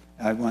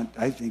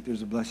 I think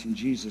there's a blessing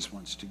Jesus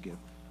wants to give.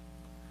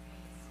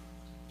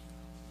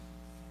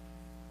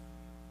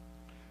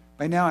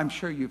 By now, I'm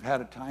sure you've had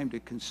a time to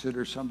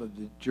consider some of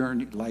the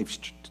journey, life's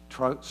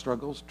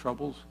struggles,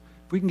 troubles.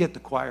 If we can get the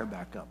choir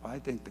back up, I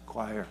think the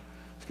choir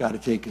has got to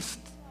take us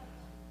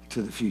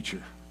to the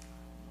future.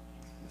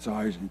 It's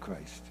ours in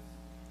Christ.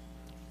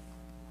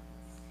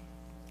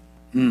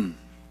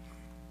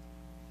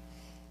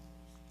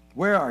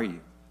 Where are you?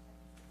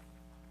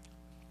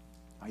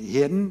 Are you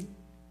hidden?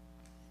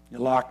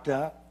 You're locked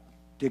up,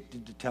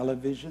 addicted to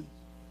television,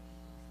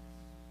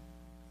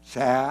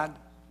 sad,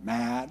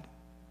 mad,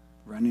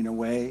 running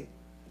away,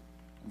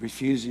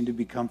 refusing to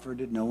be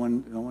comforted. No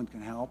one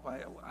can help.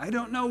 I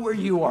don't know where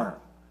you are.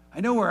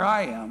 I know where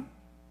I am.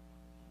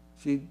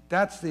 See,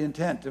 that's the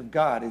intent of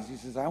God, is he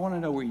says, I want to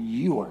know where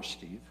you are,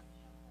 Steve.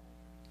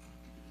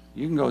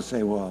 You can go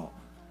say, well,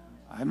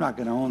 I'm not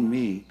going to own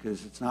me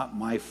because it's not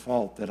my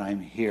fault that I'm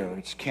here.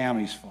 It's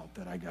Cammie's fault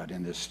that I got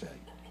in this state.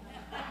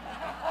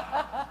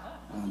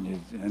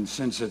 And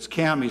since it's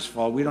Cammie's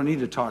fault, we don't need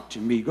to talk to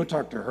me. Go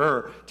talk to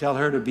her, tell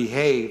her to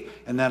behave,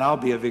 and then I'll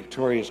be a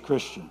victorious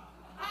Christian.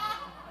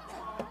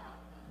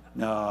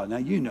 No, now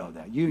you know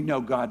that. You know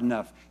God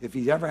enough. If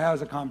he ever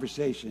has a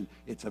conversation,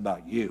 it's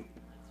about you.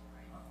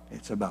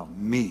 It's about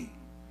me.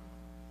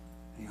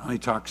 He only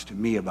talks to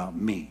me about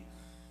me.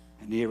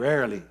 And he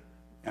rarely,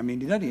 he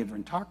doesn't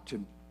even talk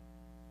to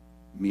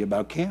me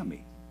about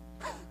Cammie.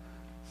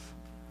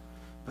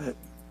 But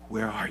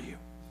where are you?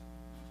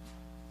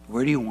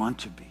 Where do you want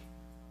to be?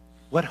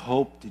 What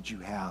hope did you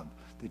have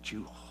that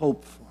you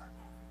hoped for?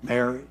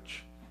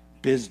 Marriage,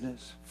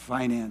 business,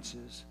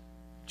 finances,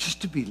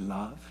 just to be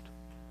loved,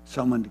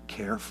 someone to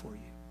care for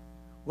you.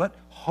 What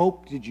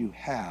hope did you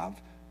have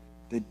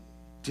that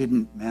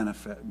didn't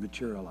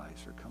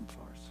materialize or come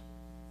forth?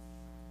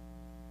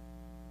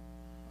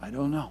 I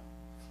don't know.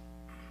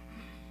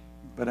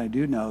 But I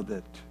do know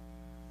that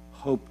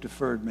hope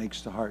deferred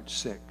makes the heart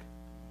sick.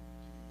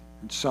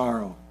 And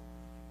sorrow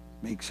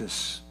makes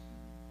us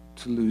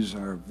to lose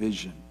our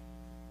vision.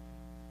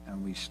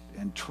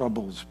 And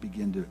troubles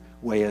begin to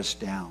weigh us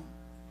down.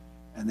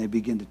 And they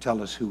begin to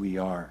tell us who we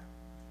are.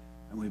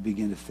 And we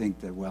begin to think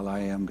that, well, I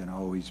am going to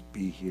always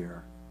be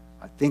here.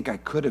 I think I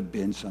could have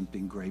been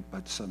something great,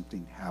 but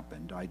something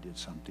happened. I did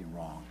something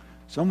wrong.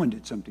 Someone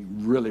did something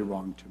really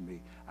wrong to me.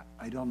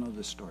 I don't know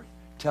the story.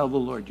 Tell the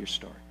Lord your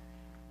story.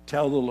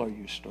 Tell the Lord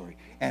your story.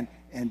 And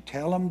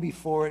tell him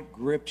before it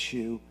grips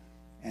you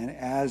and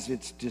as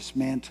it's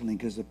dismantling,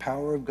 because the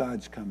power of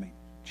God's coming.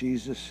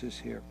 Jesus is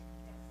here.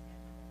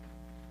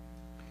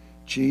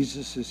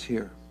 Jesus is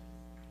here.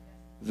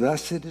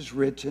 Thus it is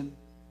written,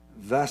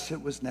 thus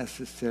it was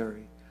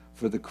necessary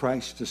for the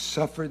Christ to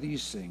suffer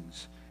these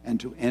things and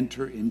to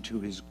enter into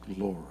his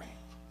glory.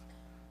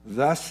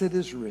 Thus it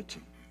is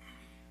written.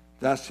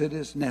 Thus it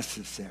is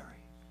necessary.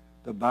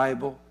 The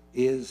Bible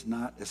is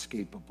not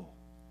escapable.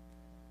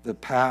 The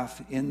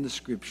path in the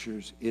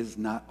Scriptures is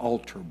not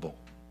alterable.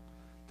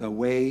 The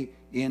way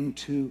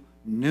into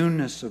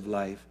newness of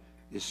life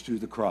is through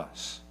the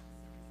cross.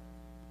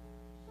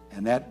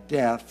 And that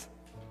death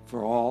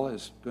for all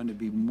is going to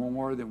be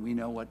more than we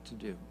know what to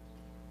do.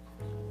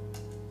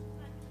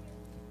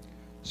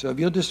 So if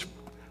you'll just,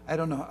 I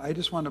don't know, I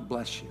just want to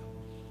bless you.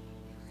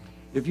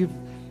 If you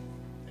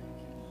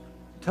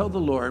tell the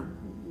Lord,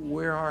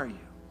 where are you?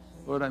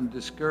 Lord, I'm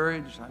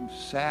discouraged, I'm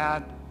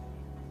sad,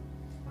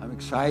 I'm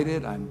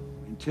excited, I'm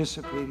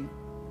anticipating.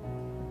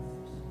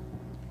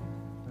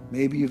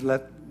 Maybe you've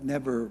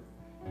never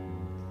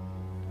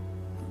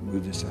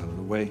move this out of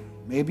the way.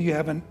 Maybe you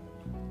haven't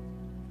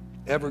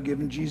ever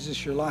given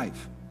Jesus your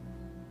life.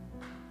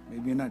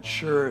 Maybe you're not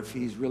sure if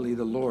he's really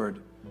the Lord.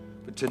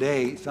 But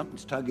today,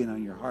 something's tugging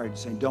on your heart,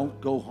 saying,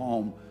 don't go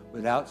home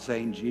without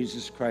saying,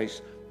 Jesus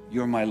Christ,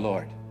 you're my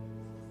Lord.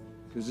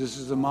 Because this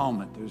is a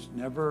moment.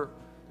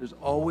 There's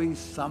always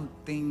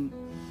something.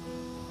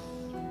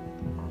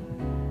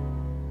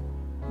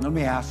 Let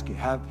me ask you,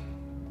 have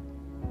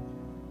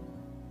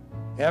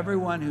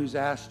everyone who's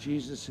asked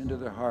Jesus into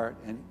their heart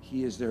and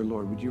he is their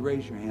Lord, would you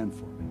raise your hand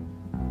for me?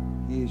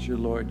 He is your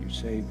Lord, your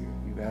Savior.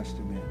 You've asked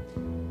him in.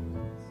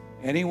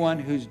 Anyone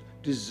who's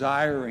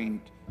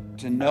desiring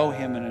to know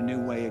him in a new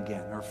way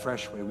again, or a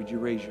fresh way, would you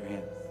raise your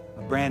hand?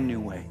 A brand new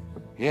way.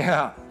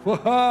 Yeah.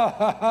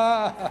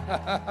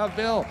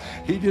 Bill,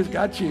 he just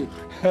got you.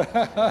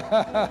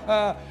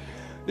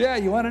 Yeah,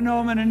 you want to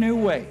know him in a new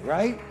way,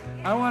 right?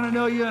 I want to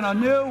know you in a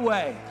new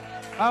way.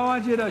 I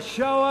want you to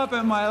show up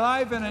in my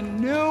life in a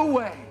new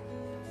way,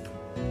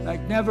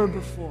 like never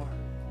before,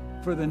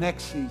 for the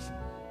next season.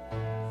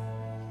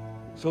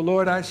 So,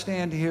 Lord, I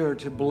stand here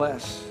to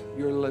bless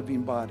your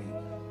living body.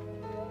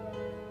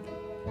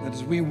 That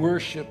as we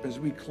worship, as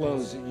we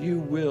close, that you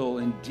will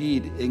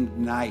indeed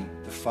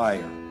ignite the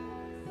fire.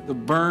 The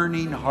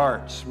burning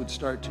hearts would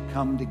start to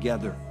come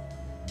together.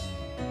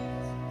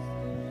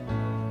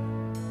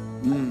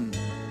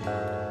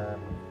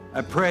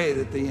 I pray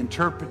that the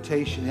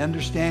interpretation, the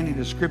understanding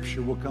of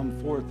Scripture will come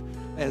forth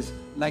as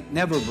like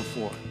never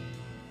before.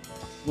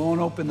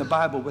 Won't open the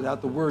Bible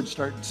without the words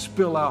start to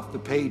spill off the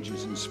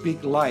pages and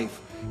speak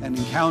life and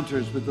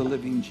encounters with the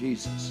living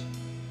Jesus.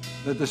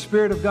 That the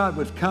Spirit of God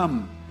would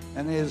come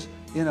and is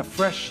in a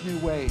fresh new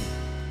way.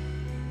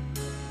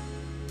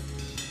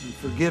 And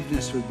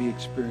forgiveness would be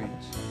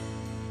experienced.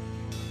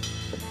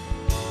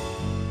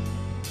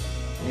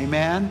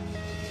 Amen.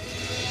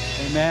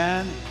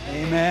 Amen.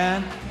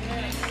 Amen.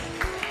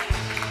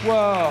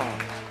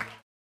 Whoa.